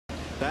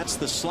That's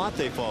the slot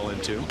they fall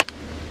into.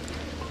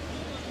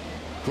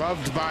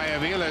 Gloved by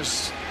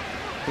Aviles.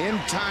 In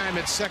time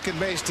at second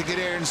base to get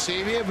Aaron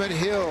Sevilla, but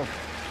Hill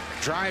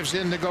drives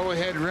in the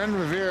go-ahead run.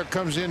 Rivera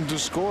comes in to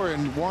score,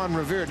 and Juan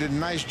Rivera did a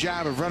nice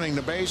job of running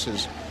the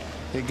bases.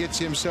 It gets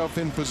himself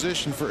in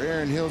position for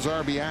Aaron Hill's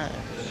RBI.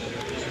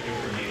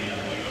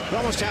 You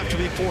almost have to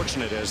be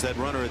fortunate as that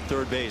runner at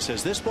third base.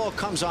 As this ball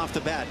comes off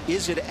the bat,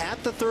 is it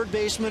at the third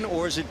baseman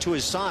or is it to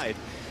his side?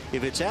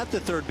 If it's at the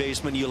third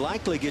baseman, you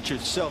likely get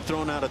yourself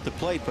thrown out at the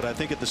plate, but I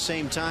think at the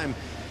same time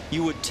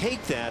you would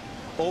take that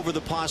over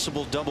the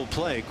possible double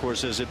play. Of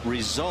course, as it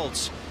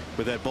results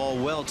with that ball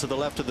well to the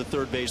left of the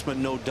third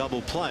baseman, no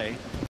double play.